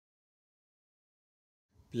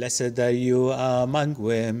Blessed are you among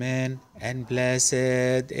women, and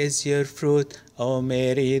blessed is your fruit, O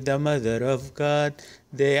Mary, the Mother of God,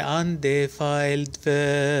 the undefiled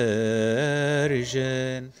Virgin.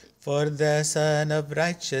 For the Son of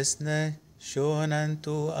Righteousness shone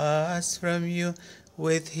unto us from you,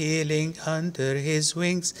 with healing under his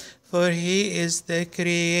wings, for he is the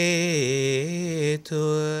Creator.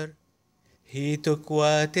 He took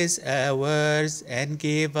what is ours and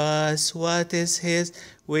gave us what is his.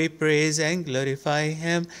 We praise and glorify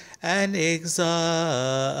him and exalt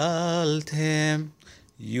him.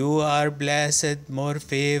 You are blessed, more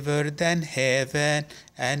favored than heaven,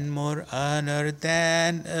 and more honored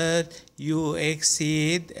than earth. You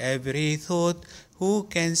exceed every thought. Who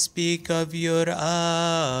can speak of your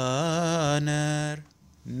honor?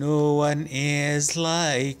 No one is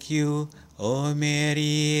like you, O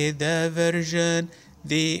Mary, the Virgin.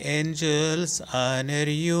 The angels honor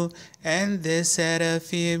you, and the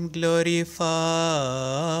seraphim glorify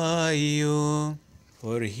you.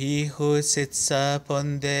 For he who sits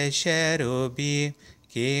upon the cherubim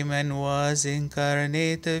came and was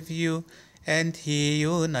incarnate of you, and he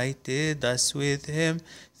united us with him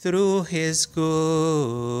through his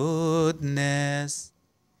goodness.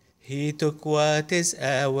 He took what is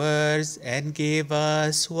ours and gave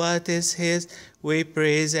us what is his. We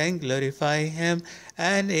praise and glorify him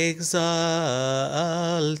and exalt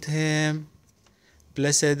him.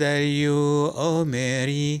 Blessed are you, O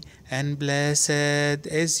Mary, and blessed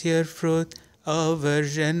is your fruit, O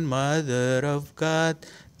Virgin Mother of God,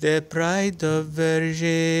 the pride of virginity.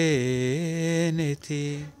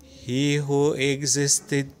 He who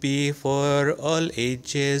existed before all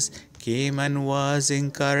ages came and was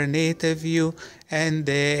incarnate of you, and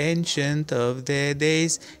the Ancient of the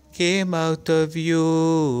Days came out of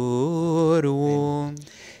your womb.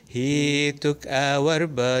 He took our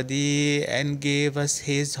body and gave us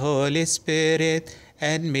his Holy Spirit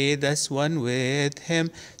and made us one with him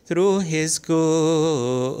through his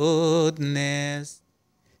goodness.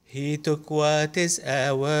 He took what is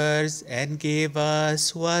ours and gave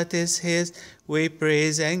us what is his. We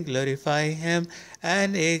praise and glorify him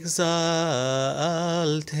and exalt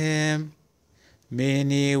him.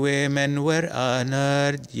 Many women were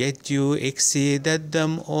honored, yet you exceeded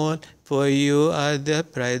them all, for you are the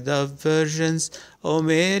pride of virgins, O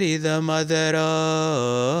Mary, the Mother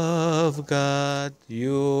of God.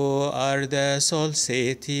 You are the sole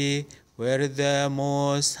city where the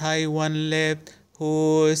Most High One lived,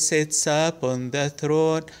 who sits upon the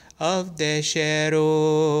throne of the cherubim.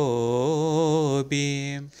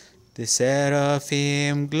 The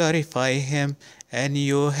seraphim glorify him, and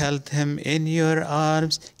you held him in your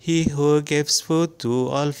arms, he who gives food to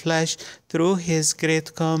all flesh through his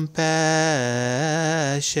great compassion.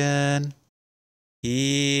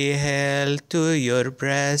 He held to your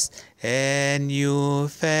breast, and you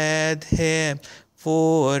fed him,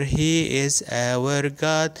 for he is our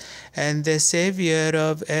God and the Savior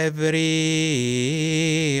of everyone.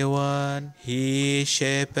 He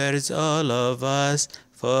shepherds all of us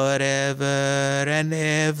forever and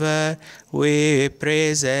ever. We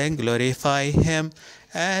praise and glorify him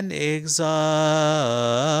and exalt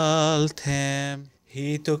him.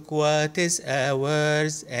 He took what is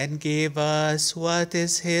ours and gave us what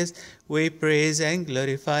is his. We praise and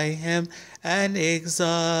glorify him and exalt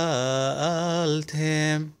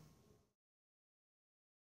him.